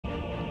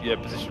yeah,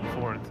 position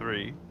 4 and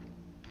 3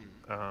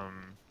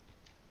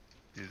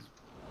 is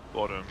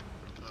bottom,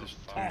 and position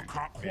 2 I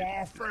cut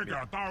quite a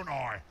figure, don't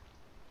I?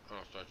 Oh,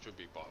 so it should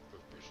be bottom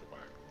with push away.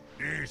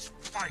 These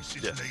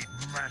faces need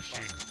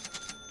mashing.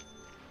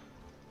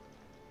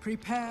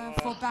 Prepare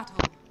for battle.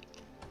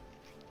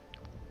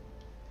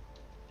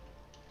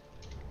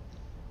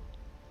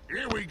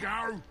 Here we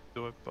go.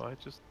 Do it by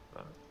just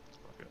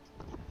okay.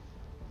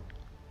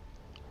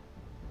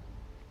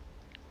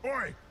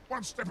 Oi,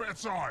 one step at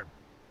a time.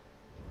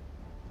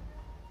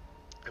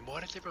 And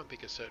why does everyone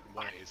pick a certain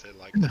way? Is there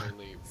like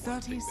only one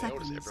 30 thing there, or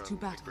does seconds to everyone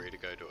battle. agree to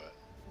go to it?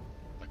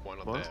 Like one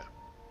up What? there?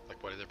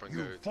 Like why does everyone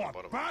You go to the fought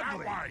bottom?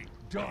 badly.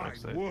 Die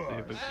So you worse.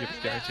 have a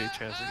guaranteed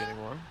chance of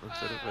getting one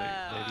instead of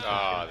maybe.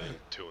 Ah, then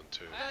 2 and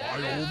 2. By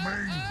all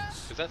means.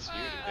 Because that's new,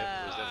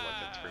 it was never like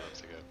that 3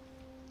 months ago.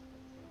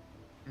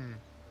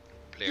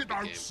 Play You a big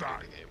don't game, say. play a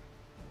big game.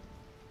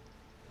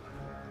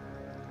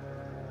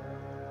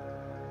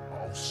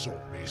 I'll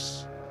sort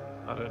this.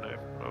 I don't know if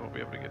I'll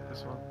be able to get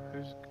this one.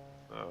 Who's?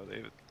 Oh,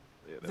 they.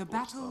 Yeah, The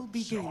battle Time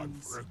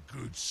begins. for a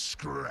good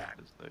scrap.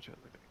 There's no chance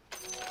of getting.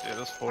 Yeah,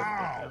 that's 4 of them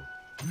Ow. now.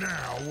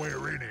 Now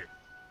we're in it.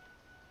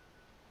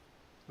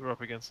 We're up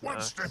against an One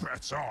axe. step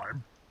at a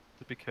time.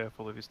 To be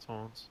careful of his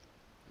taunts.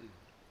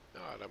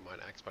 No, I don't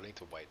mind axe, but I need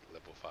to wait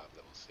level 5,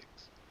 level 6.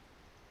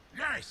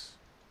 Yes.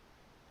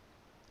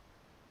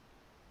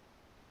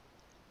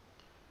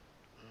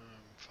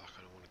 Fuck,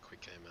 I don't want a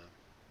quick game, man.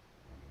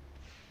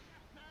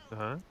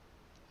 Huh? I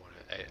want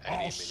a 80 I'll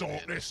minute sort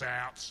end. this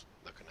out.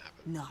 Not gonna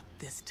happen. Not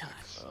this time.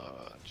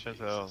 Depends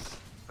how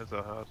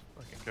hard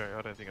I can go.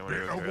 I don't think I'm gonna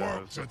Bit go of go work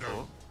out of to do.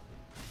 support.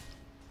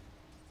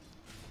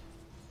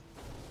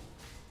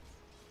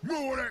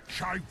 More of that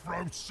cake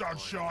from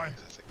sunshine.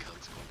 That's a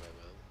cunt's combo,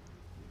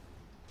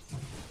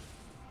 man.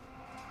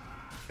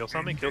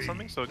 Kill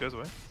something, so it goes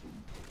away.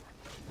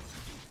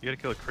 You gotta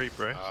kill a creep,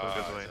 bro, so it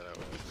goes away. Is that how it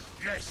works?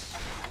 Yes.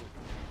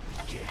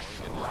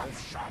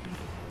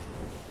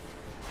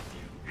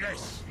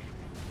 Yes.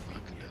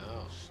 Fucking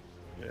hell.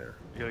 Yeah,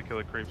 you gotta kill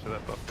a creep so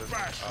that buff goes.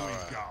 Bash we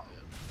Alright, go.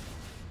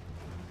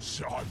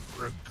 Time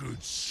for a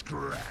good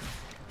scrap.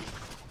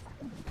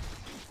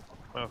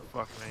 Oh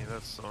fuck me,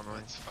 that's so annoying.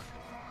 That's fucking...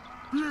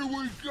 Here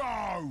we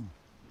go.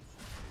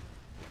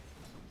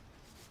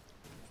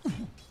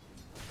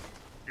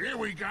 Here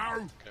we go.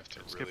 Gonna have to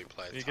really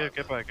play it You tight,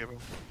 get man. back,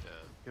 everyone. Yeah.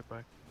 Get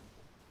back.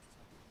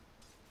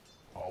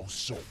 I'll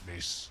sort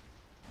this.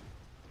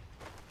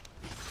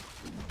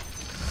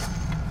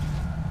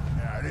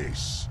 Now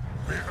this,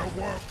 bit of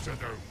work to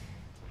do.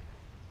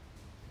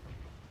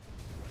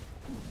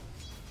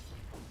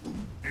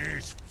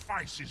 These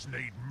faces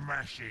need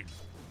mashing.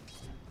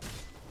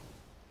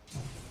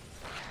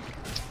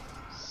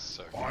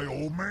 So By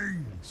all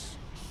means.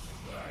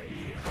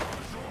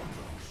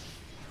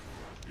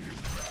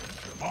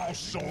 I'll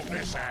sort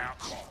this out.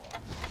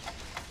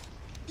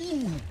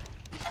 Ooh,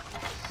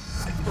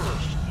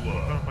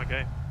 Oh my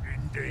game.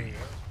 indeed.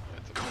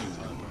 that's a bit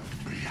time, bro.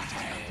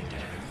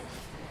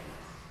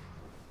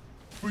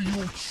 For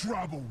your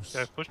troubles.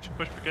 Go, push,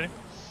 get him.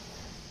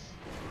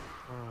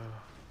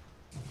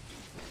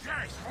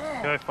 Yes.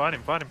 Go, find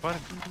him. Come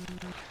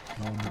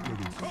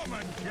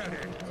and get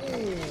it.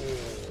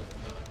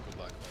 Good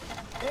luck,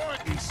 man.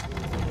 Right, it's so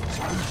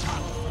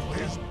tough.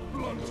 There's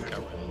blood to Go it.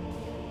 around.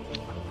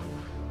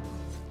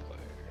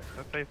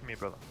 Don't play for me,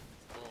 brother.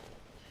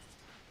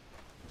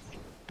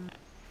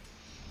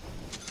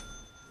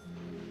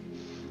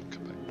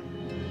 Come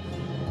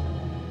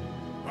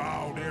back.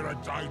 Oh, they're a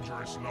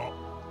dangerous lot.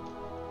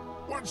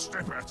 One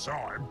step at a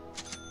time.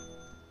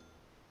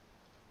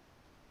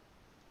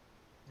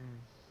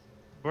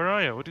 Where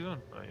are you? What are you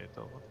doing? Oh, yeah,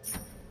 Dota.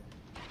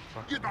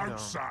 You don't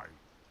say.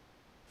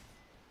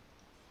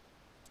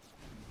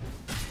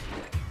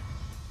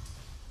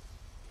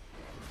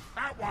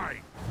 That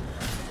way.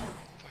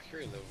 Fuck,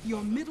 you're in the...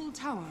 Your middle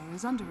tower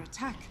is under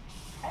attack.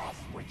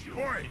 Off with you.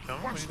 Oi, coming?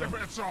 one Where you step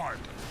going? at a time.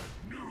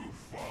 New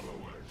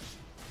followers.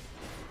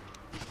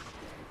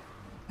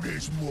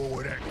 There's more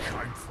where that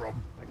came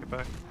from. Take it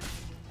back.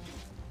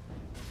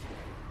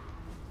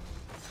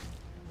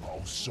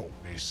 I'll sort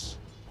this.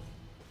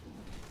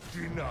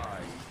 Deny.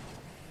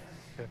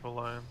 Careful,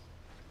 lion.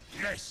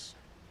 Yes.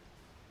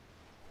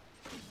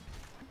 Oh,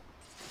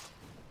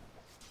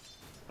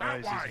 That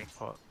he's way. using a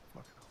pot.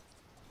 Fuck.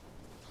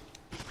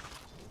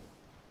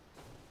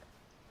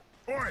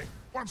 Oi,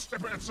 one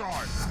step at a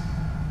time.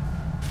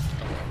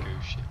 Oh,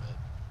 goo shit, man.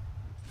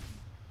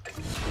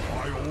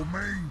 By all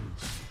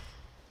means.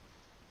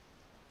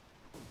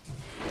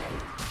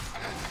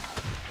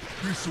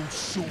 This'll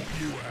sort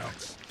you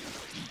out.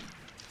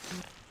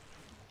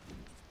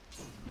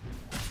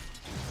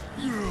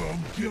 Yeah, I'm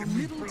Your getting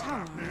me middle blood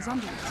tower now. is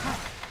under attack.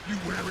 You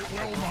wear it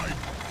well, mate.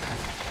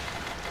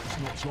 It's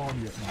not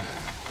time yet,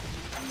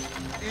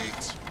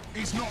 mate.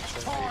 It's not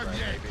time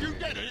yet. You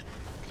get it?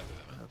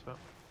 That's what.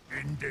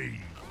 Indeed.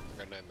 I'm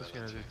gonna name Just that.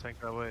 gonna do tank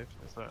that wave.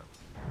 What's that?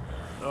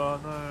 Oh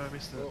no, I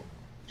missed it.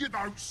 You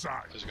don't say.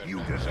 Just gonna You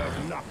name deserve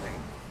that.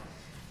 nothing.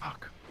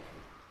 Fuck.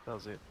 That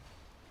was it.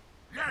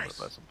 Yes.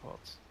 Buy some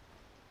pots.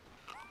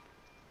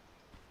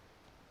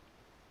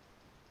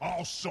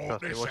 I'll sort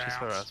Trust me, this watch this out.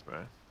 harass, bro.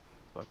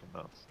 Fucking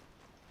nuts.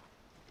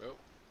 Oh,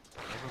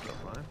 Everyone's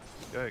got mine.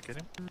 Go, get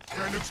him.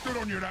 Yeah, looks good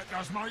on you, that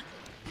does, mate.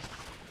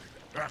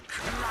 A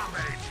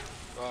clubbing.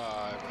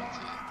 oh, everyone's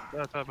here.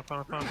 Yeah, type of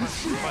fun.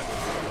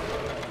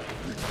 Fight.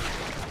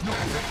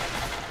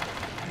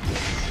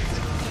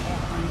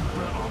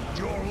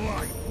 You're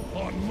late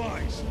on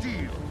my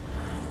steel.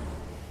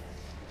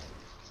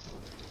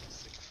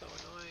 So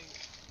annoying.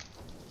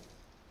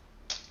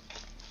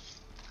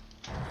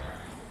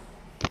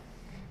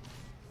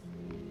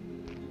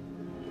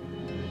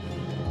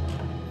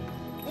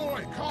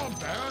 Boy, calm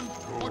down.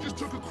 I just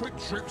took a quick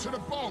trip to the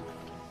bog.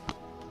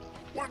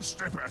 One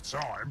step at a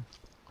time.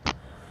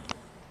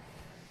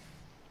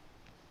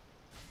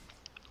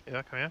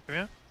 Yeah, come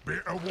here.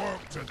 Bit of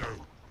work to do.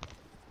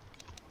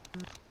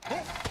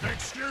 Oh,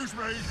 excuse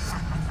me.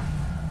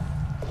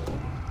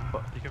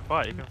 You can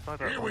fight that.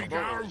 Here we one.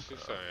 go.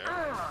 So,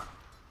 yeah.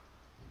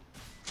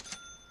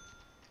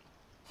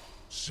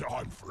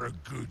 Time for a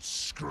good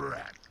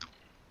scrap.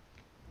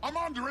 I'm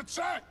under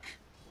attack.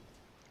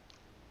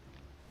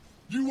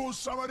 You want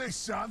some of this,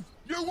 son?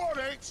 You want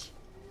it?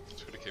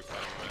 Just gotta keep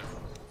playing,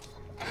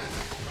 man.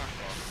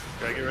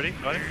 Okay, get ready.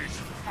 Got him. His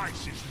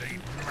faces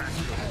need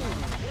mashed.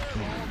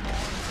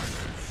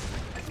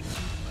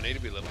 I need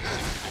to be level 6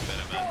 to do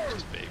better, man.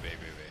 Just be.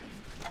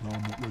 No,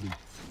 I'm not ready. I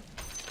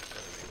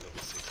need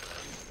level 6,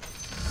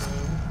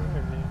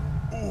 man.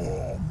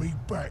 Oh, me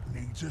back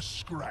needs a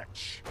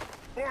scratch.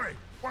 Boy,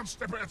 one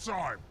step at a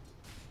time.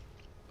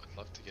 I'd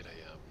love to get a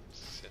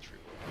sentry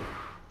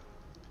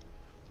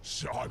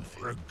Time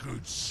for a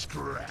good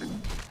scrap. You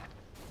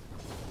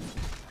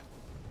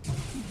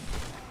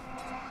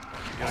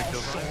gotta I'll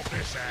kill sort someone.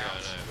 this Yeah, I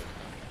out.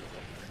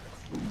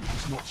 know,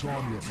 It's not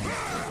time yet, mate.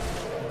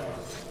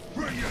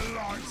 Bring your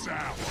lights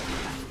out.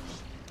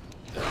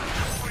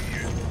 For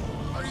you,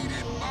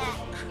 bleeding muck.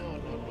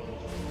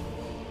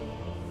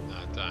 but... No,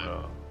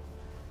 don't.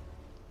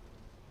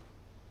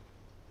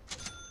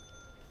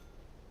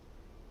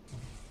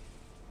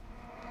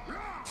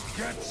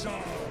 Get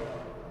some.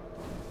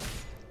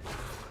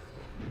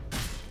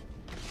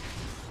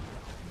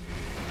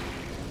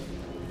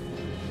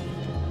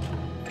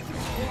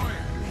 Boy,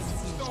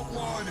 stop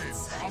whining.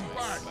 I'm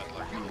back.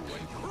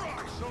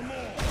 Cry some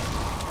more.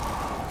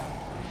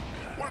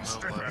 One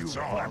step at a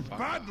time.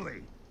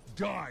 Badly.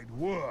 Died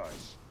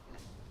worse.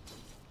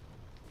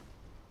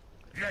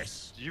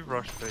 Yes. You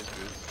rush phase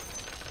boost.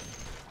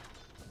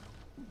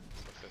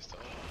 It's the first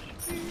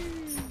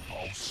time.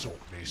 I'll sort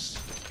this.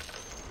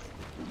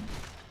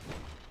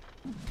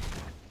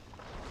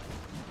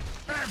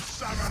 Have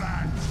some of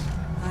that.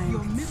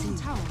 Your middle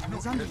tower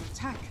is under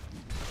attack.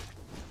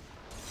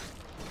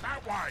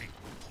 That way.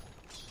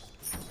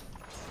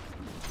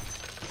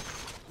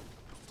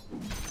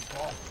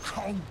 I'll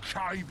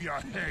concave your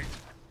head.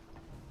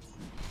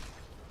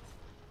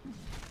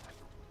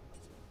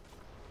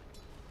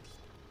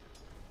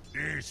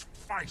 These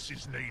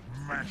faces need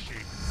mashing.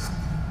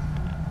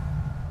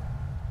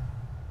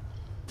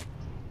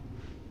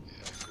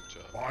 Yeah, good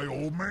job. By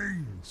all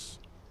means.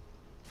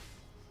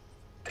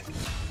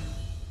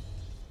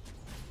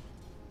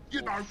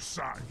 You don't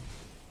say.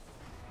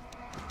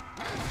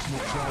 It's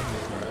not time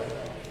yet, mate.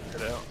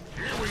 Get out.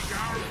 Here we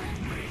go.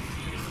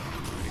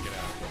 Get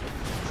out.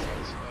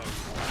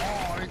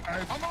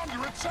 I'm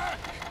under attack.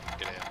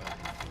 Get out, man.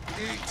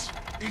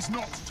 It is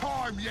not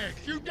time yet.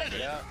 You get Get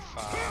it? out.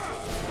 Fuck.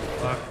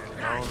 Fuck.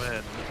 Oh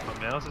man,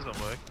 my mouse isn't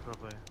working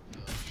properly.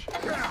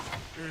 Yeah.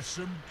 Here's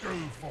some goo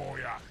for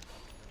ya.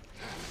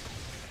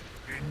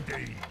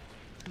 Indeed.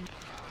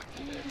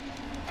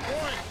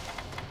 Oi!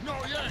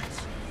 Not yet.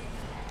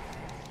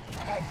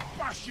 I'll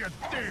bash you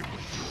dim.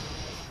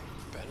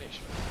 Banish,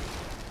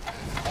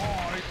 I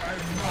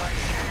am not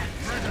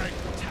ready.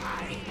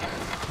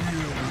 Here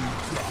we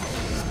go.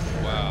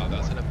 Wow,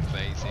 that's an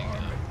amazing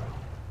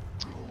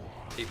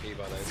TP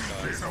by those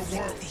guys. Bit of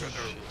work to do.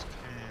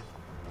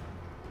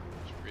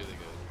 It's really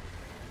good.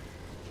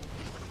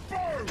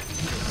 Boom!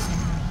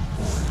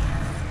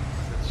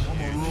 I'm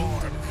a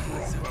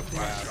right proper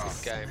Wow, basher.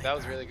 this game. That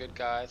was really good,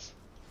 guys.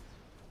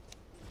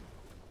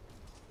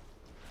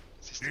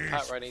 Is this the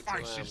part where I need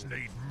These faces to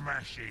need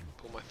mashing.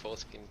 pull my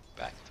foreskin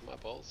back to my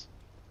balls?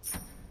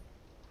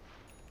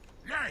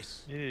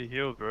 Yes! Yeah, you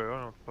healed, bro. I don't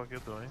know what the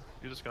fuck you're doing.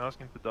 You're just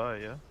asking to die,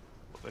 yeah?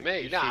 Like, Me?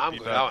 you Nah, shoot I'm me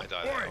good. back. I won't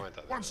die there. I Oi! won't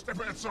die there. One step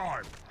at a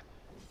time.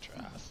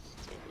 Trash.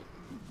 It's all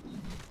good.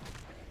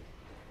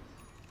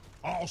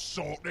 I'll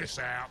sort this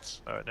out.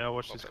 Alright, now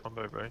watch this Okay.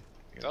 combo, bro. You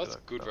That can was do a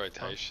good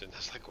That's rotation.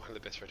 That's like one of the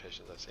best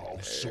rotations I've seen I'll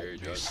in sort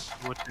ages. this.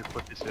 fun.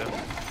 Watch this,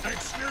 yeah.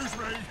 Excuse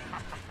me.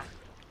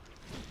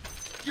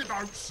 You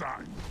don't say.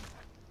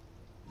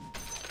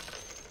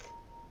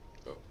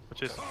 Oh, Watch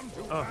this. Bit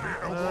Oh, of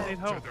I need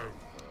work to help. do.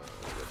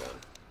 we're done.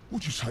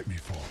 What'd you take me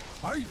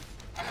for? Hey?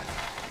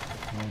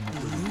 No, I'm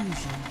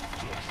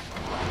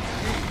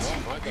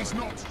not ready. It's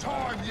not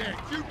time yet.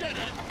 You get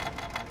it?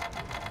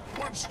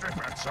 One step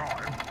at a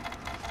time.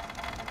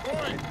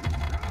 Oi!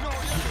 Not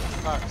yet.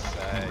 Fuck's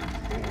sake.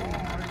 I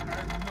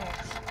am not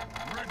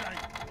ready.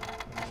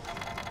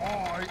 I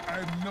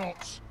am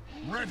not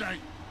ready.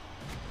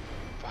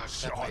 Fuck,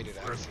 that Time baited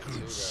for a accent good too,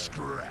 bro.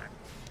 scrap.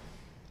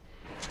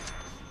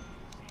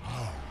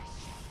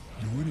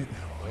 You in it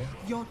now, are you?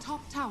 Your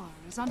top tower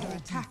is under I'll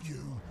attack. give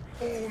you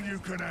all you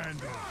can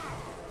handle.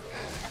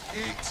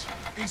 It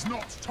is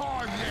not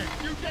time yet.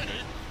 You get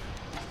it?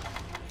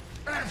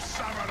 Have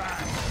some of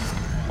that.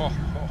 Ho,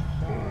 ho,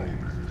 ho.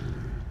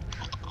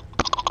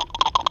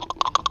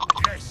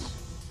 Yes.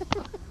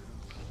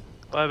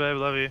 Bye, babe.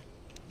 Love you.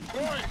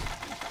 Oi!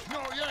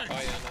 Not yet.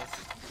 Bye, Anna.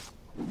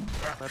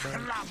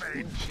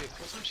 Clubbing. Shit,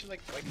 wasn't she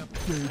like wake up?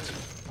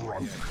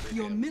 Broke.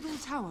 Your middle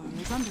tower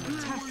is under Here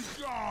attack. we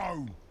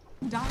go.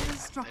 Dire That ain't a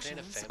structures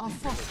family are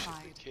privilege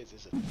fortified. with kids,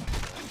 is it? Fucking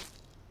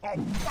I'll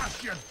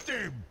bust your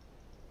dim.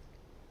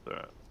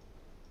 Alright.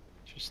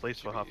 She sleeps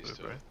for half of it,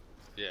 bro. hell.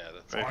 Yeah,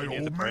 that's Right, By if you all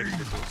get the break, means.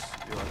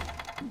 you're like,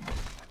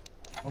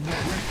 I'm not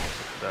ready.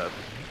 that.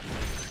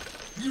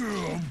 Yeah, I'm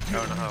Hour and a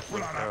getting half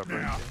blood worth power up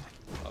break. now.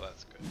 Oh,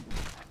 that's good.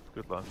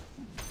 Good luck.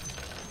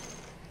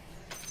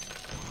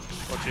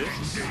 Watch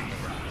this.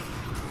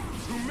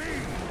 To me.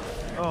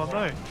 Oh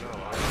no.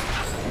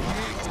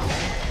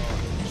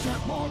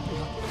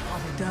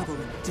 Double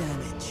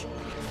damage.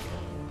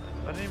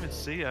 I didn't even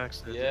see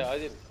Axel. Yeah, I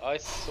did. I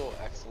saw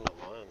Axel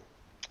online.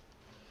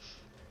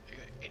 You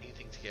got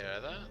anything to get out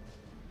of that?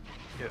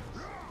 Yeah.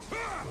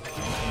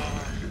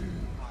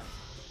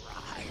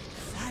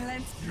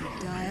 Silence.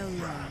 Die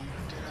alone.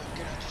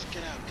 Get out, just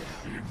get out, get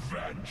out.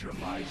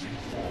 Evangelizing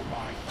for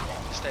my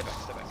cause. Stay back,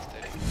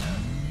 stay.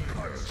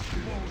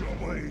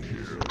 Hold away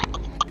here.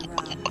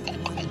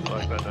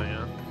 Like that, don't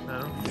you? No?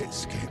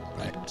 Let's get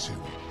back to it.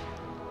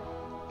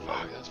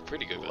 Fuck, that's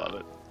pretty good, Love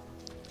man. it.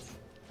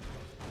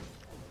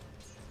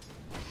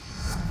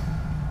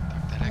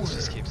 Fuck, that Axe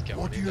just keeps going.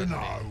 What do you doesn't he?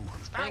 know?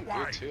 He's playing That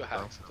way. good too,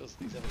 Axe.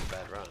 He's having a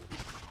bad run.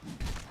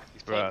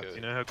 He's playing Right, good.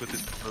 you know how good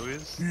this blue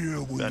is?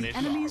 Here we Vanish,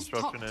 Enemy's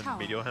top Destruction, and tower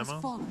Meteor has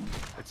Hammer? fallen.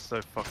 It's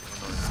so fucking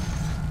annoying.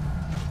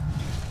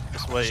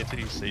 Just wait until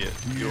you see it.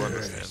 You'll Yes.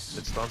 understand.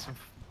 It's done some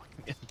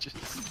fucking edges.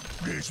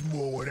 There's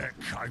more where that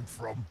came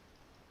from.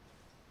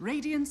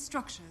 Radiant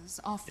structures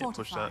are Yeah, push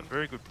fortified. that.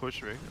 Very good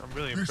push, Rick. I'm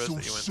really impressed This'll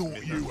that you went sort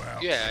to you mid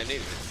out. Yeah, I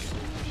needed it.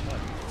 Come.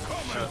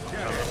 You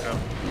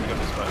got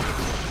this fight.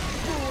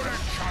 More where that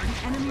came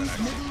from. Enemy's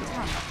middle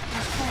tower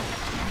has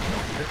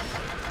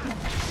fallen.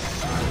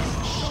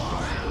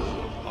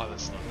 Oh,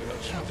 that's not good.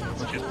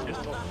 Watch this. Yes.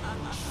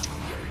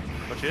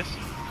 Watch this.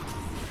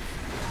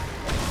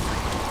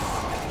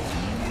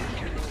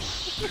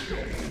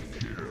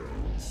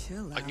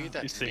 Chill I knew out.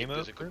 that You seen mid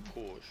was a that, good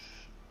push,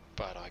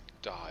 but I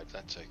died.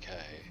 That's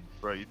okay.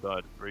 Bro, you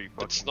died. Bro, you fucking...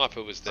 But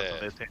sniper was That's on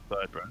there. their team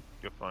side, bro.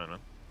 You're fine, man.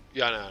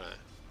 Yeah, no.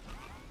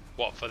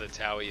 What, for the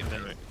tower you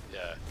meant? Right.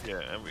 Yeah.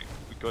 Yeah, and we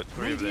got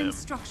 3 of them. Radiant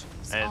structures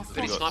and are they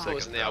But if got sniper second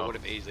wasn't there, I tower. would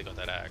have easily got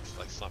that axe.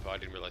 Like sniper, I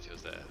didn't realize he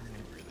was there.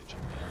 He really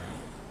jumped.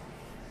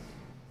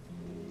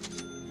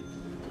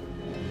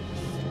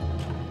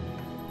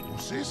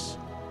 What's this?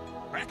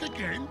 Back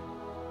again?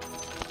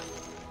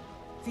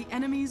 The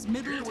enemy's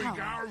middle Here we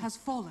tower go. has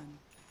fallen.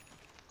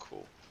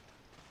 Cool.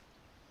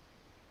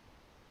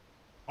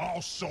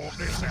 I'll sort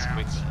this That's out.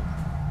 quick,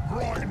 man.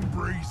 Bright and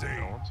breezy.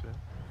 I want to.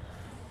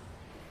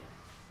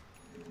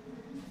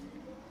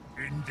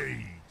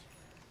 Indeed.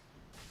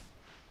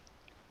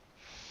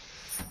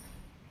 Fuck,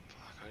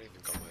 I didn't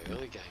even got my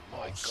early game. My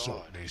I'll god.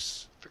 sort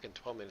this. Freaking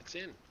 12 minutes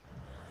in.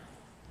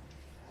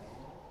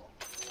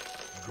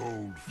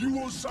 Gold. You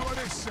want some of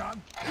this, son?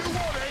 You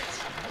want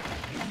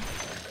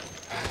it?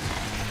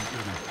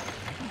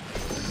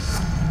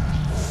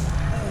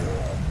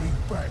 Oh, me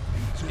back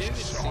You needs ever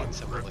a seen time for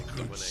someone a like good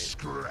dominate?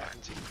 scrap. I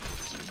can see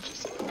pictures with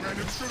just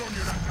Random good on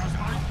you, that does,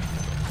 mate.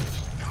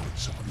 Now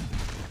it's on.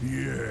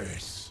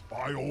 Yes,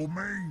 by all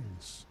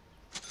means.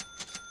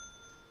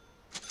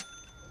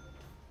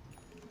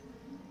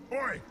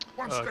 Oi,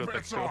 one Oh, I step got at a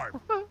that kill. time.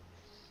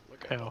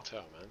 Look at Hell.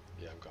 hotel, man.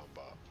 Yeah, I'm going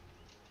bar.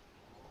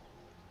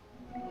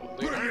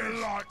 Put your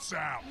lights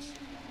out.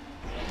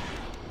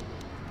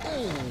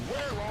 Oh,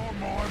 where are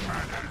my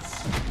manners?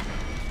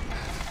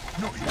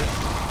 Not yet.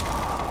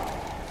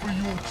 For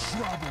your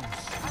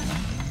troubles.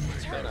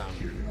 That,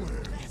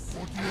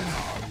 What do you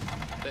know?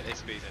 that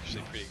SB is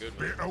actually pretty good,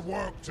 man. Bit of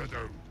work to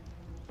do.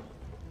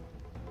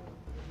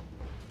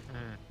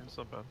 It's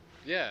not bad.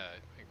 Yeah,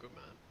 hey, good,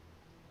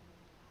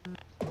 man.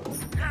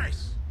 Yes.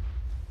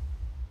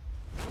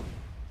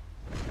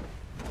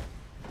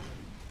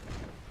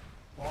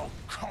 I'll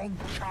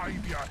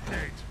concave your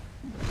head.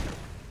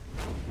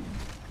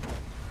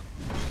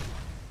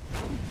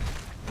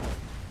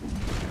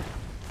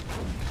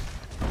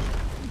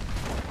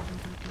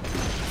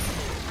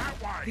 That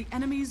way. The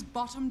enemy's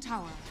bottom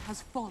tower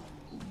has fallen.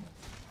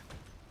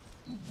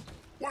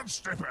 One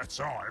step at a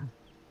time.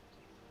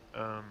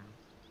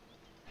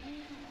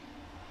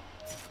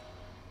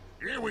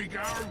 Here we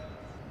go.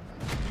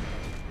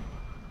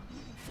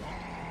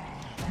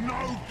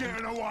 No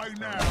getting away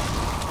now.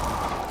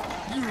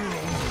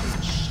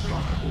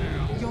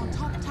 Your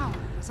top tower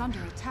is under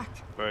attack.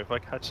 Bro, if I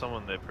catch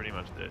someone, they're pretty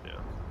much dead, yeah.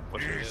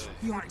 Watch this. Yes.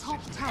 Your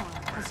top tower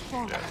has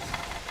fallen. Yeah.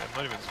 I'm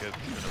not even scared.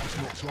 It's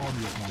not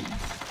time yet, mate.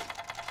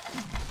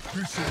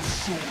 This'll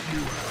sort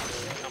you out.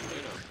 Come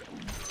Luna.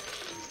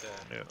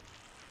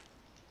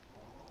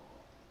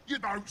 You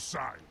don't say.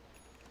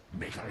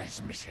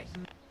 Nicholas missing.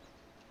 Oh,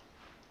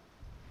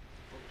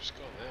 just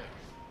gone there.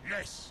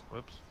 Yes.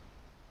 Whoops.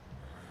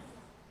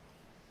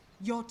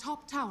 Your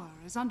top tower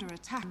is under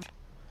attack.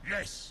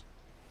 Yes.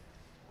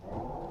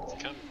 It's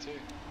coming too.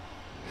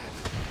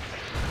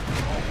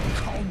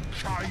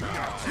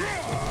 Concadia.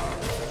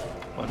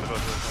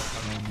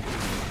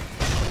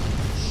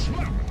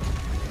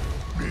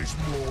 There's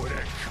more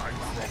that came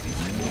from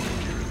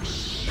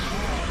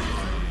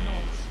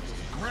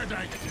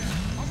Ready.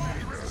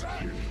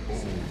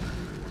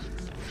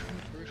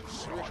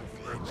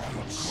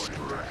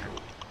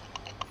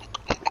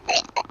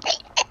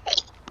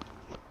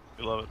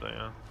 You love it, don't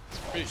you?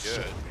 Pretty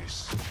good.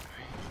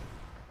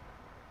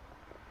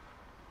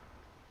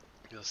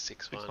 You're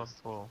 6-1.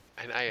 6-1-4.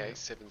 And AA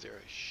 7-0.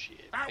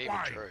 Shit. That Even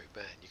way. Drew,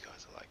 man, you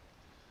guys are like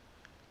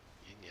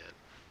yin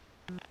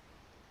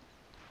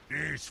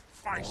yang. These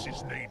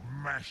faces need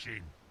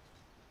mashing.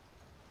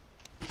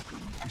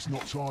 It's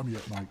not time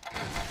yet, mate.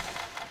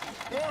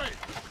 Oi!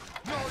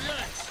 Not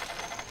yet!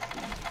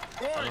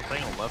 I'm Oi!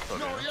 playing on left on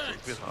Not here, so yet.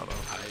 it's a bit harder.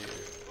 Are you?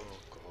 Oh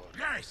god.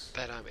 Yes!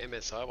 That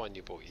MSI one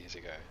you bought years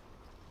ago.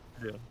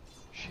 Yeah.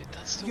 Shit,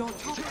 that's still Your good.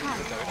 top Is it tower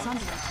good is though?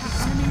 under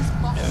attack. Enemy's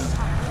bottom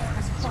tower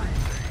has fallen.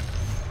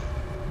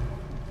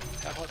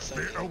 How hot's that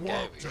Bit thing of gave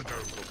work you to if I do.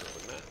 cook it,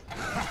 wouldn't it?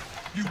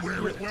 You wear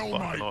it well,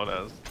 Fucking mate. hot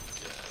as.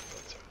 Yeah,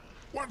 that's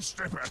alright. One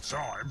step at a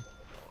time.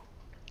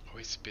 I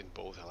always spin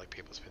balls how like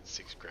people spend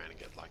 $6 grand and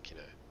get like, you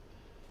know,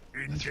 a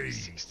Indeed.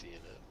 360 in it.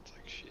 It's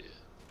like shit.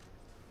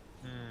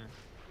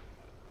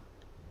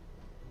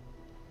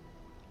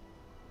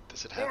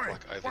 Does it have Oi,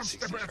 like over one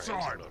 60 step at a frames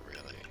or time. not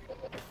really?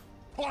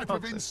 Pipe I'd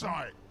of say so.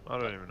 insight. I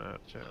don't even know.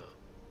 Check.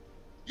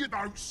 You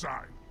don't say.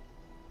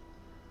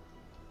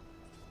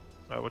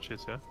 Alright, watch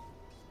this, yeah?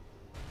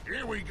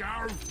 Here we go.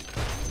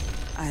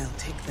 I'll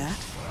take that.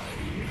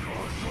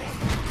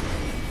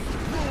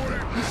 Roar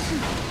it.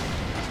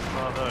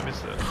 Oh no, I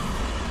missed it.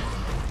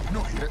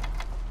 Not yet.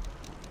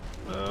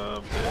 Yeah.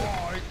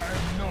 I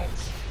am not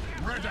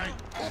ready.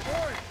 Oh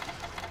boy.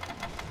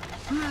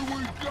 Here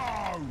we go.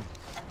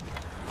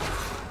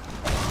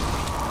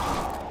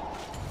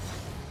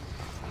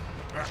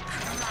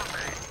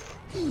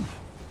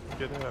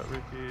 Get out,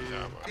 Ricky.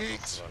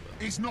 It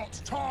is not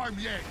time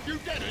yet. You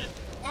get it?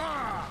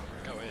 Ah!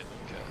 Go in,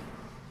 okay.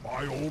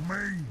 By all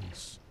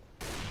means.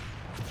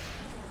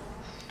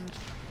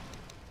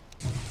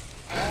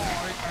 I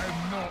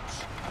am not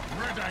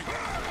ready.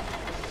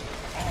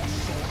 I'll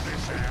sort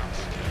this out.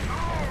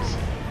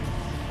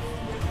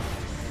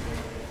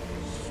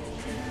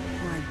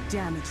 My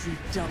damage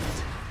redoubled.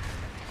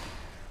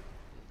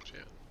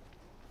 Shit.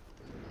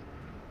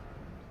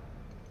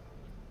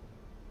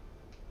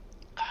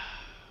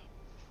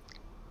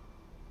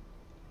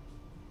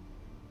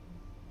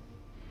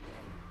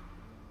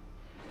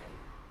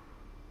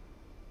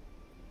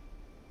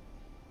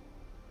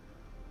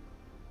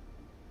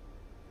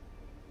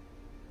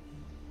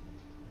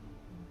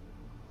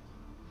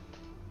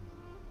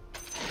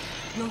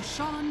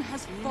 Roshan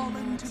has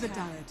fallen to the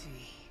dark.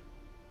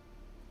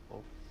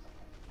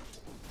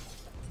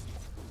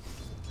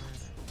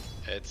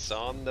 It's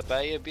on the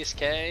Bay of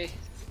Biscay.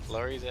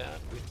 Laurie's out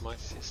with my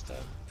sister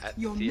at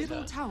Your the theatre.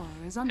 middle tower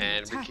is under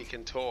And attack. Ricky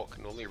can talk.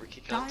 Normally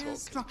Ricky can't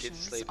Dire's talk because the kid's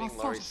structures sleeping,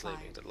 are Laurie's fortified.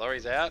 sleeping. But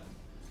Laurie's out.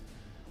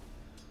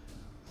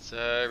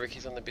 So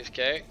Ricky's on the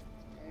Biscay.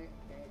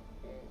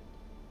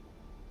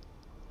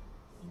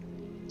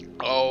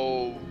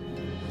 Oh,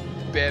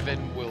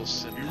 Bevan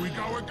Wilson. Here we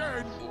go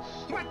again.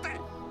 Oof. What the?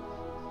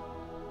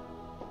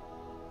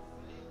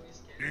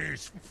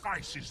 These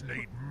faces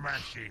need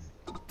mashing.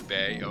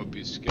 Bay of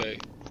Biscay.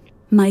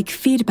 Mic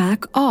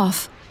feedback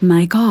off.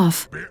 Mic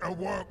off. Bit of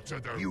work to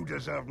do. You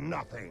deserve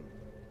nothing.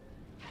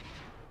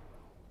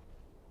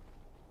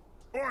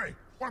 Oi,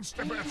 one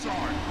step at a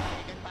time.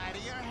 Goodbye to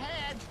your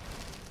head.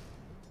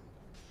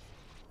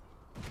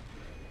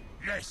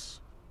 Yes.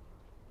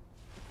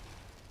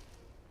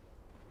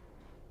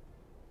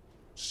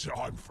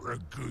 Time for a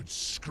good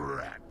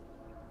scrap.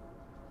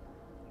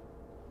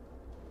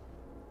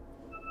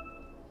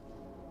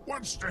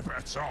 One step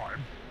at a time.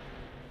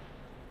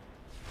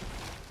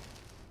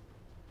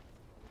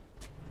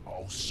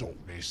 I'll sort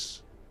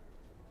this.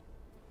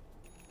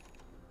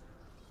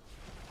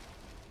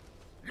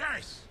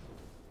 Yes!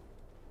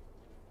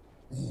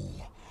 Ooh,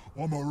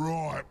 I'm a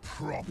right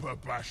proper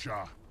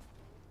basher.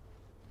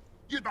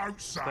 You don't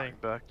say. Staying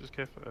back, just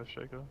careful,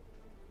 Shaker.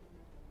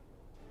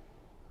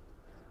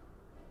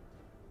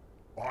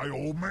 By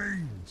all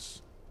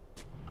means.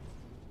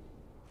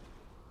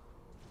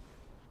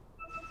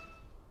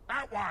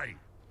 That way.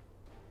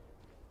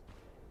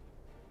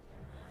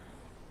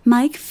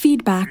 Mic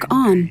feedback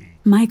on.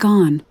 Mic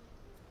on.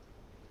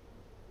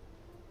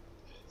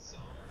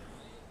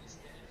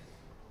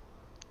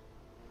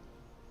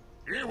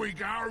 Here we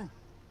go.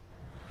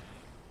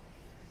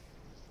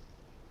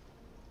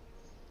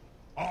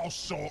 I'll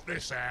sort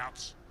this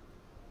out.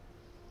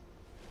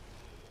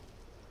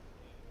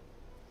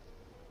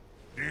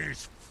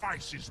 These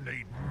faces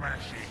need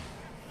mashing.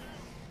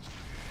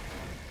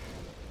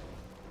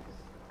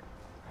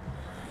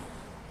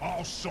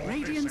 I'll sort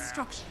Radiant this out.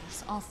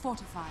 structures are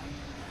fortified.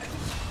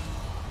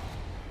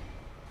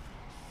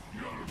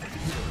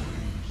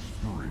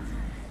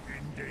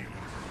 Indeed.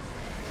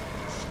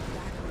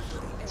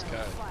 Let's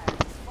go.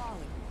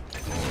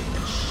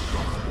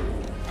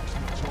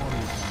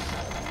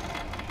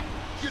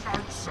 You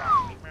don't say.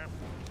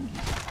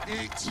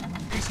 It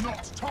is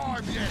not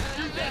time yet.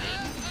 You get it?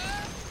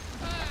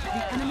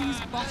 The enemy's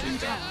bottom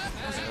tower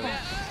has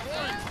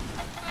fallen.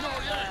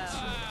 Not yet.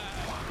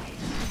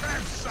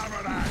 Have some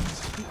of that.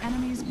 The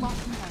enemy's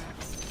bottom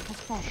barracks has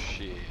fallen.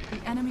 Shit.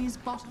 The enemy's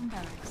bottom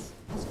barracks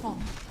has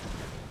fallen.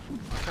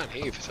 I can't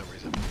hear you for some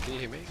reason. Can you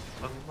hear me?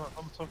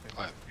 I'm talking.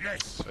 Oh,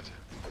 Yes. swear to.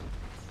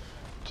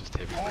 Just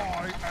heavy.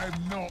 I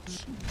am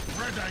not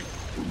ready.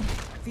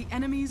 The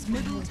enemy's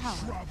middle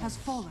tower has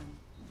fallen.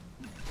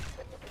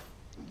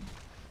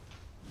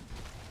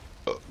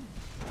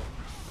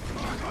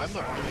 I'm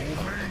not really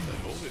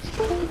fucking all this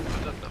time.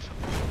 I've done nothing.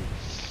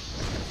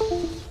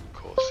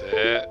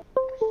 Corset.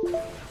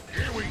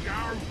 Here we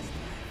go.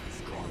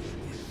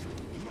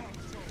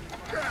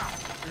 Now,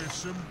 here's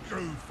some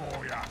goo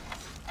for ya.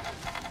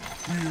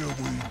 Here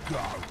we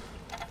go.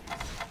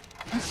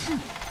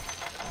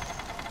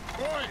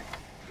 Oi!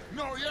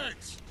 Not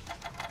yet.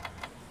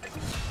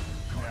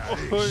 Now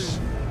this.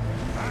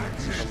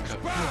 That's it.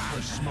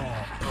 Proper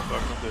smart.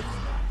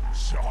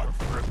 Time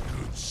for a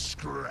good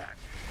scrap.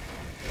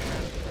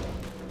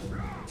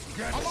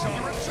 Get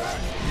under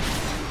attack.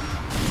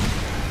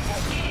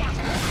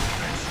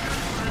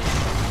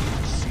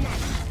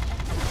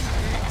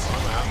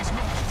 It's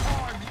not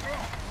time.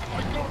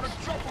 I got a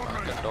job on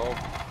me. Dog.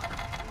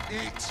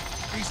 It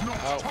is not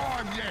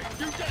time yet.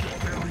 You get it.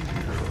 Very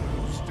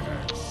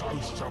good.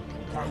 Stand so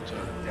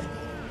supported. If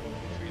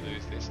we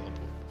lose this, I'll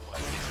put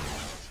like this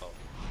on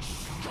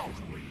the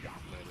top.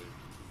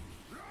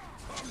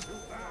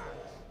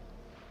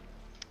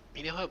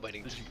 You know how I'm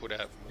waiting to put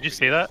out. Did you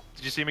see that?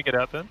 Did you see me get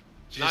out then?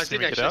 Did you No, I see me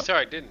didn't get actually. out? Sorry,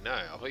 I didn't. No,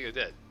 I thought you were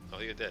dead. I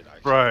thought you were dead.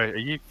 Actually. Bro, are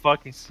you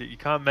fucking sick? You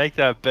can't make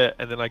that bet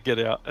and then I get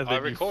out and I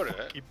then recorded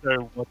you it. fucking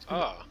don't watch it.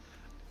 Oh.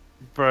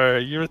 Bro,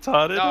 you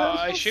retarded? No, How did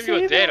I you assumed see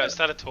you were dead. that? I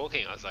started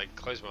talking. I was like,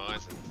 closed my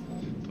eyes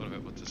and thought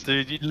about what to say.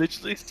 Dude, you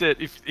literally said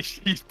if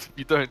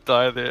you don't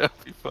die there, I'll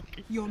be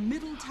fucking... Your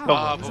middle tower Oh,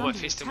 I is put my under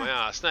fist in attack.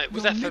 my ass. No,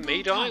 was Your that for me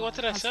middle dying? What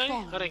did I tower say? has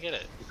fallen. I don't get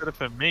it. You said it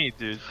for me,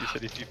 dude. You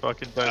said if you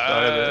fucking don't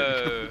die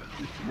there...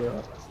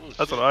 Oh.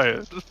 That's what I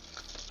heard.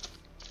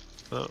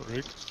 Oh,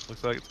 Rick.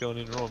 Looks like it's going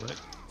in wrong, mate.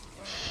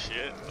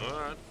 Shit,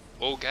 alright.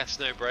 All gas,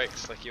 no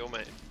brakes, like your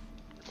mate.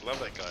 I love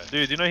that guy.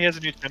 Dude, you know he has a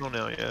new channel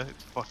now, yeah?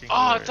 It's fucking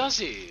Oh, hilarious. does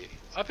he?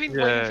 I've been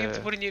waiting for him to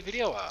Yeah. put a new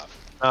video up.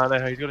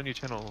 No, he's got a new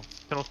channel.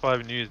 Channel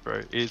 5 News,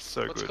 bro. It's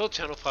so What's it good. called?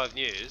 Channel 5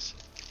 News?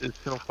 It's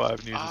Channel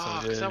 5 News or Ah,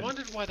 something, because yeah. I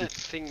wondered why that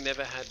thing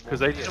never had more Because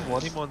they videos. didn't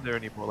want him on there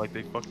anymore, like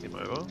they fucked him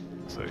over.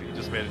 So he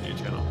just made a new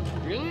channel.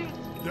 Really?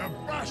 The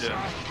basher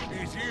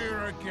is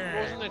here again.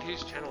 Wasn't that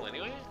his channel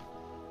anyway?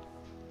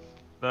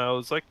 No, it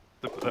was like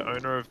the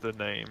owner of the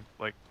name,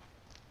 like,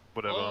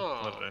 whatever. Oh.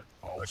 I don't know.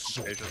 I'll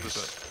sort Asians, this.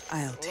 is I'll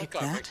Well, that take guy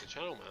that. makes a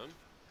channel, man.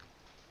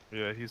 it?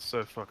 Yeah, he's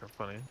so fucking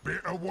funny.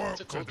 Bit of work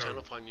What's it to called? do.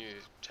 Channel 5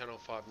 News. Channel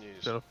 5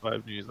 News. Channel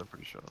 5 News, I'm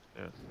pretty sure.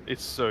 Yeah.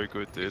 It's so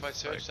good, dude. If I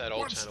search Like, that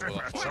old one channel, step will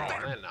I at a find it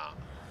time. on there? Nah.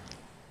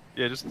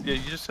 yeah,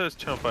 you just search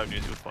Channel 5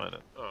 News, you'll find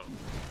it. Oh.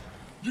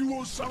 You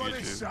want some of YouTube.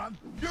 this, son?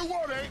 You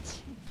want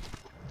it?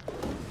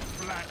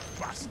 Black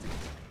bastard.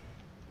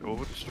 All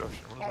with destruction.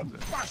 What I'll is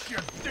that? bash you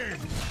dead.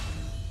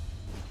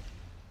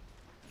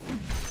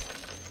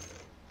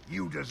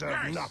 You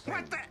deserve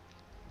nothing.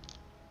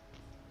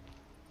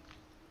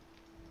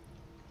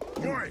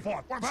 Boy,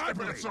 one step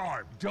at a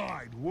time.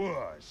 Died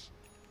worse.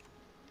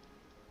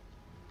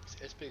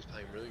 This SP's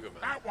playing really good,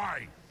 man. That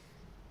way.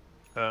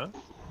 Huh?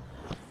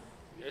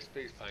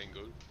 SP's playing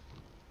good.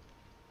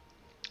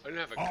 I don't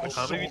have a Oh, I call.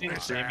 can't believe you sort didn't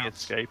this see me out.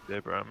 escape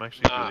there, bro. I'm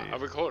actually Nah, really... I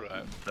recorded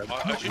it.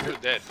 I assumed you were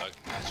dead. Like,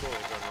 I saw it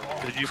going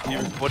wrong. Did you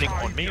recording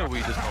on me, or were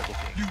you just not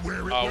looking? You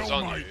wear it I was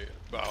well, on mate. you,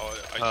 but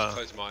I just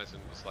closed my eyes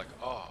and was like,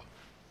 oh.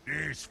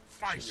 His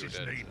faces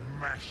You're dead. need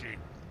mashing.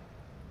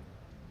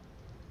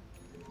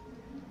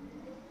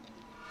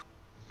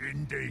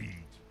 Indeed.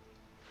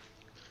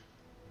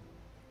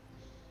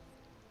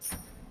 One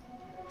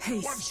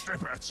Haste.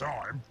 step at a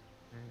time.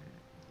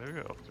 Maybe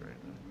I'll do it.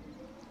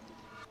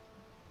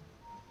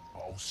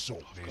 I'll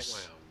sort I've this.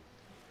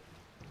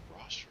 got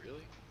my Ross,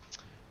 really?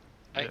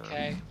 Yeah.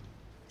 Okay.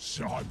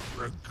 Time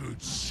for a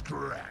good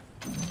scrap.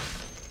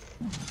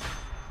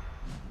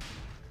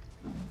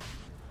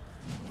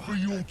 For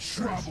your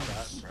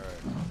troubles. Bro.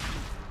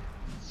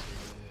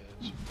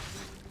 Switch.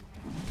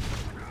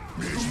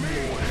 There's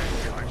more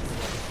that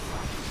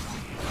came.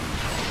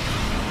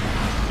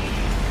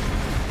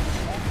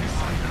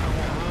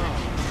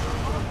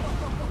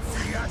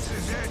 The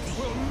ass's edge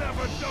will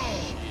never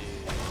dull.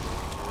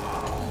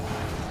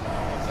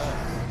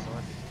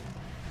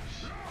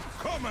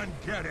 Come and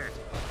get it.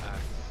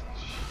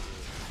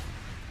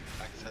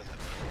 Axe has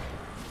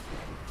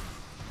it.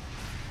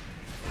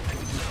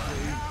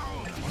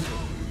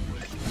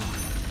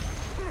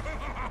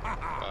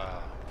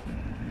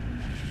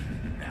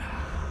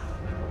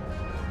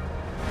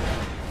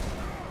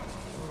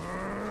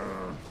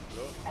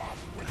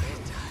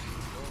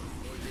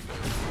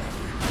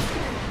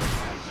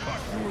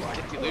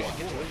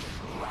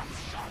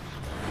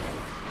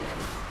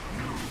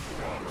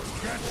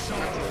 Get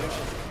some.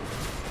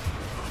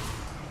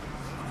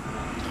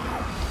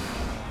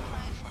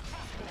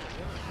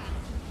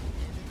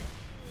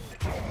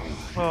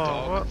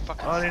 Oh, what?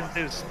 fucking I didn't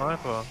see the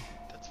sniper.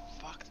 That's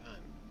fucked, man.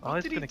 I What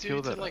was did he gonna do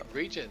kill to that. like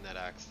regen that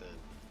axe then?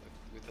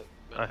 Like, with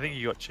that I think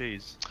you got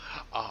cheese.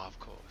 Ah, of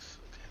course.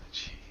 Okay,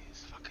 jeez,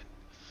 fucking.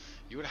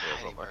 You would have Yeah,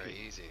 had him but very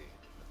lucky. easy.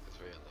 That's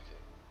very unlucky.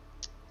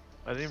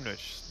 I didn't even know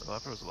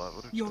sniper was alive.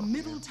 Would've Your shot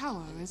middle him.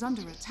 tower is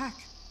under attack.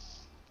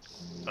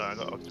 I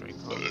got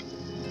Octarine.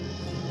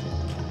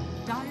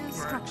 Dire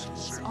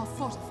structures are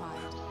fortified.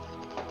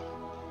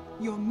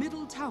 Your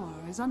middle tower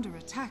is under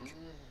attack.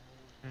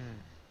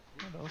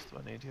 What else do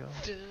I need here?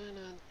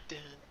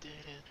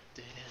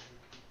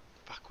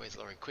 Fuck, where's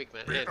Lauren? Quick,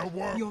 man. Bit Ed. of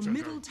work Your to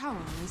middle do. tower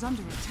is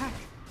under attack.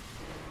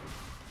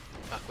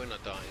 Fuck, we're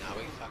not dying, are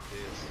we? Fuck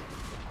this.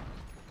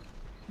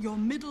 Your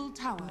middle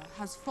tower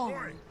has Oi,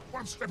 fallen.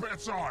 one step at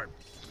a time.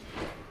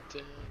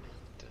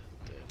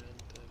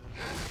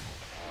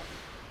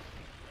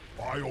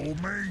 By all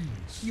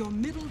means. Your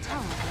middle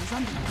tower is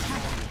under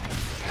attack.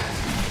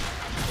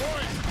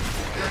 Oi!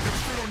 Yeah,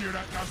 looks good on you,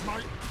 that does,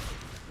 mate.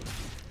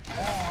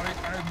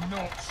 I am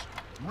not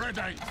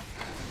ready.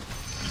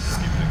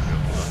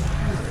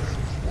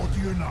 What do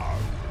you know?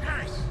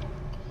 Yes!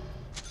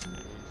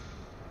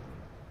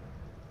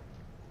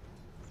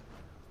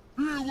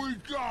 Here we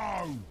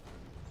go!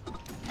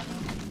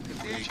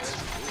 It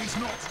is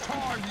not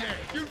time yet.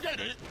 You get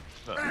it?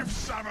 No. Have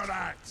some of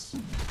that.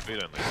 We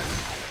don't need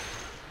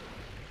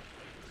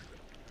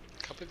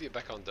Can't believe you're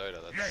back on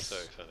Dota. That's Yes. so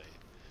funny.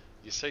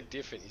 You're so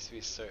different. You used to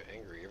be so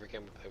angry. Every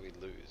game we play,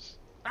 we lose.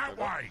 That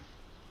way.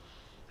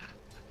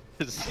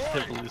 Just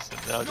never listen.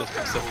 Now just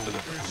accept it.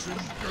 There's some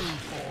goo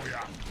for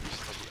ya.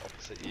 Just like the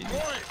opposite ear.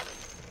 Right.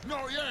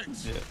 Not yet.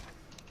 Yeah.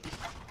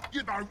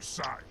 You don't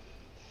say.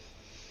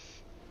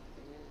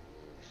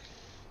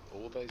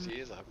 All those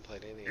years, I haven't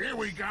played anything. Here else.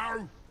 we go.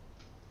 I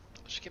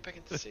should get back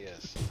into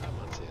CS. I don't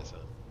mind CS.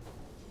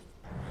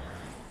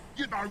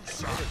 You don't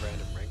say. I did a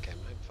random rank game.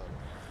 I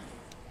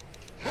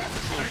had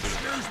fun.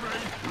 Excuse me.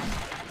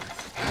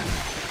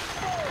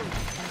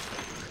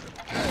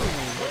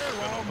 Where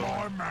are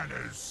my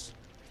manners?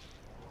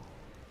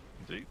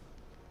 Indeed.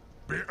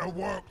 Bit of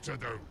work to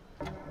do.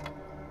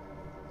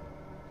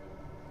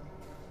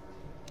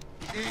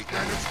 Eat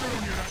that looks good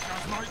on you, that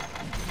does, mate.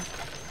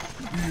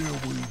 Here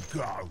we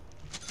go.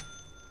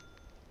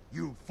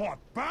 You fought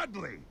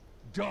badly,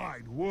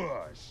 died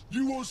worse.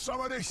 You want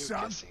some of this, Still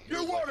son? guessing who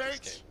You would want like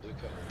it? this game,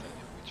 Luca or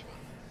Daniel? Which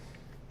one?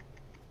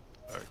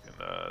 I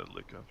reckon,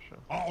 Luca, sure.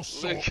 I'll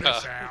sort Luca.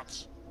 this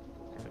out.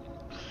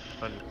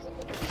 100%.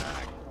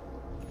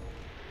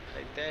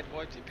 Hey Dad,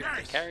 why'd you pick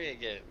Yes. the carry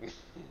again?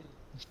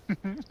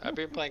 I've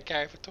been playing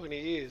carry for 20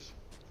 years.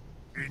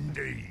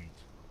 Indeed.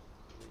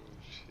 Oh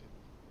shit.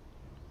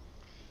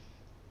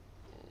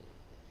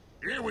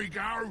 Here we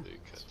go. Luca,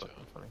 It's John.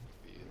 fucking funny.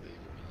 You leave him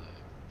alone.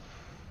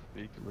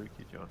 Big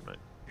Lukey John, mate.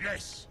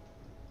 Yes.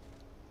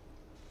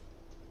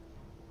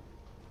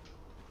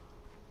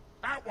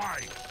 That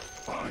way.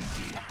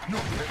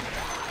 Not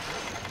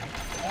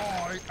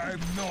I am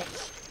not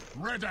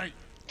ready.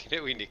 You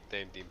know we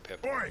nicknamed him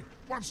Pepper. Oi,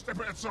 one step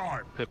at a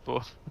time.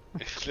 Pipple.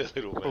 The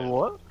little man.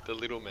 What? The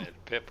little man,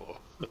 Pepper.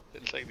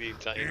 It's like the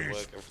Italian His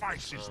worker from the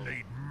faces farm.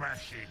 need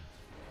mashing.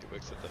 He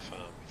works at the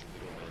farm. He's a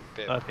little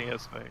man, I Pep. think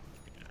that's fake.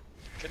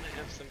 Can I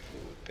have some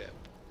food, Pep?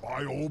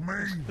 By all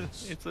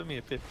means. It's only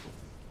a Pipple.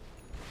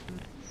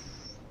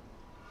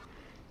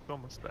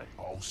 Got mistake.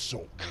 I'll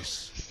sort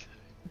this.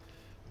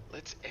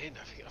 Let's end.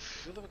 I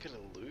feel like we're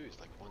gonna lose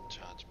like one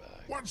charge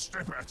back. One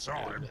step at a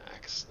time. Boom,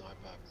 axe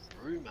sniper,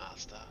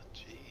 brewmaster.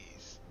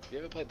 Jeez. Have you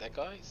ever played that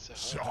guy? He's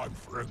so hard. Time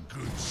for a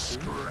good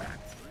scrap.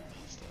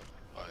 Brewmaster.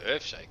 Oh,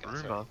 Earthshaker.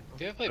 sorry. Brewmaster.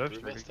 Have you ever played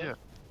Earthshaker, Brewmaster? yeah.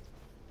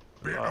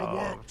 Bit of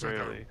work to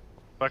Really. do.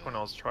 Back when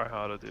I was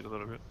tryhard, I did a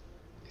little bit.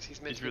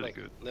 He's meant He's to be really like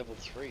good. level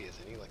 3,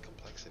 isn't he? Like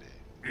complexity.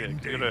 Yeah, 'cause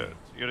Indeed.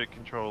 you gotta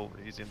control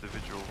his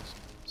individual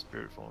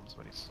spirit forms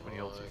when he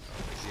Oh, ults. okay.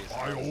 Is he as By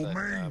hard as all that,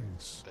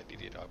 means. that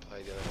idiot I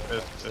played the other day. by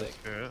mistake?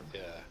 Spirit.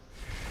 Yeah.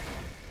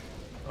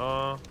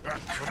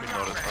 Probably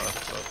not as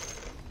fast, but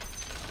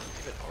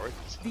Even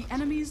Oracle's The hard.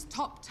 enemy's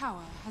top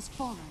tower has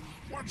fallen.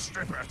 One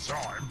step at a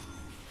time.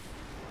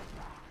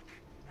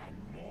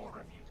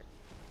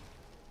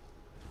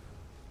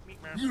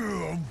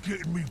 Yeah, I'm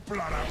getting me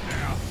blood up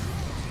now.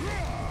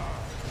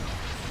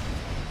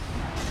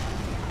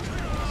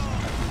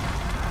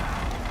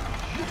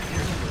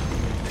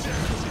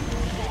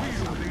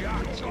 Feel the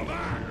axe of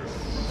that.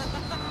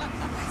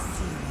 I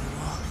see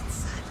you all in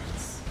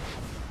silence.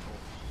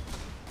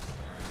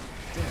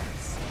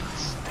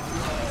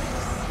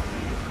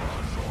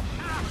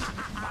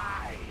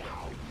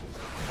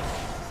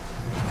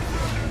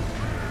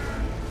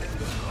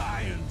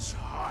 Lion's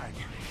hide.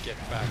 Get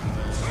back,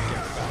 man.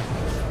 Get back.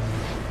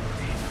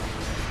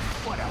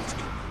 What else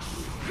can you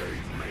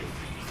give me?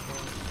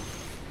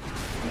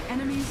 The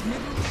enemy's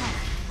middle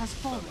tower has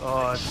fallen.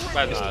 oh,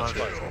 Bad it's time.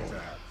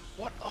 time.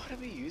 What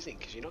item are you using?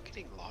 Because you're not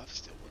getting live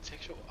still. What's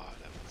actual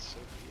item? It's so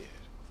weird.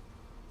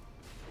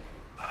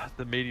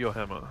 The meteor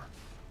hammer.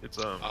 It's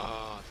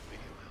Ah, it's big.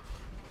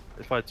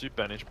 if I do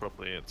banish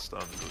properly, it's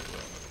done really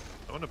well.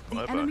 I want to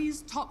buy The back.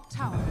 enemy's top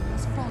tower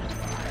has fallen.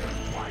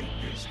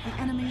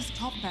 The enemy's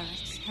top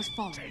barracks has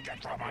fallen.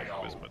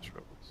 Where's my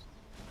troubles?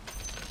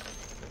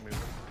 Let me-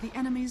 The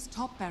enemy's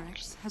top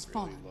barracks has Really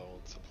fallen. low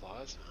on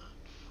supplies.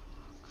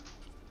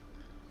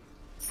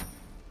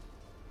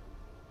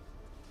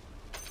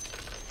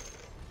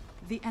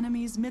 The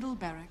enemy's middle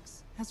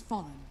barracks has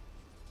fallen.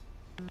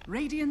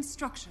 Radiant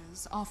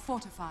structures are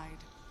fortified.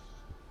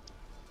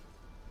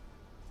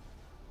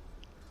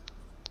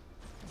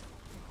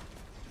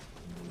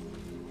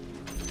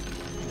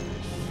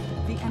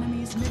 The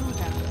enemy's middle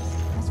barracks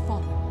has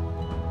fallen.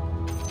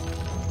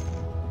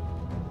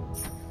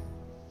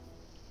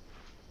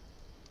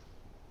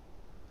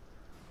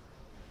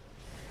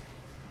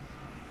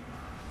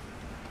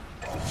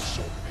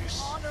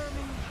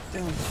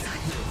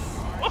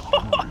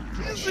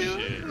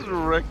 Just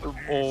wrecked them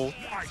all.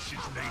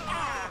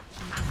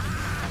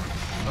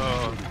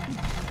 Oh,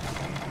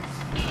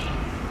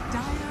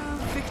 Dire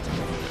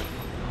victory.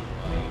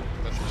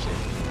 That's actually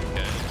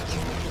okay.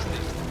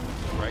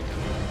 Break it.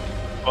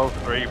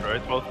 12-3, bro.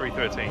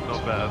 12-3-13.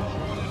 Not bad.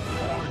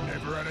 I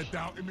never had a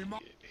doubt in me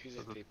mind. Who's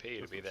FTP?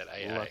 It'll be that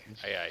Lucky.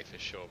 AA for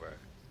sure, bro.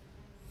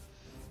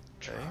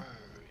 True. Okay.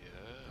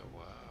 Yeah.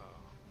 Wow.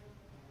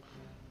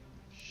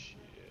 Shit.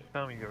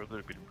 Tell me you're a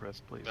little bit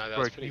impressed, please. No, that Bro,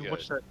 was can pretty you good.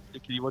 watch that?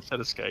 Can you watch that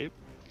escape?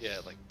 Yeah,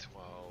 like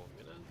 12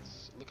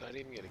 minutes. Look, I didn't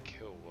even get a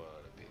kill.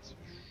 What a piece of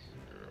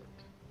shit.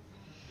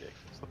 Yeah.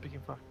 Stop picking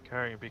fucking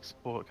carrying big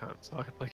support, can't. So I can play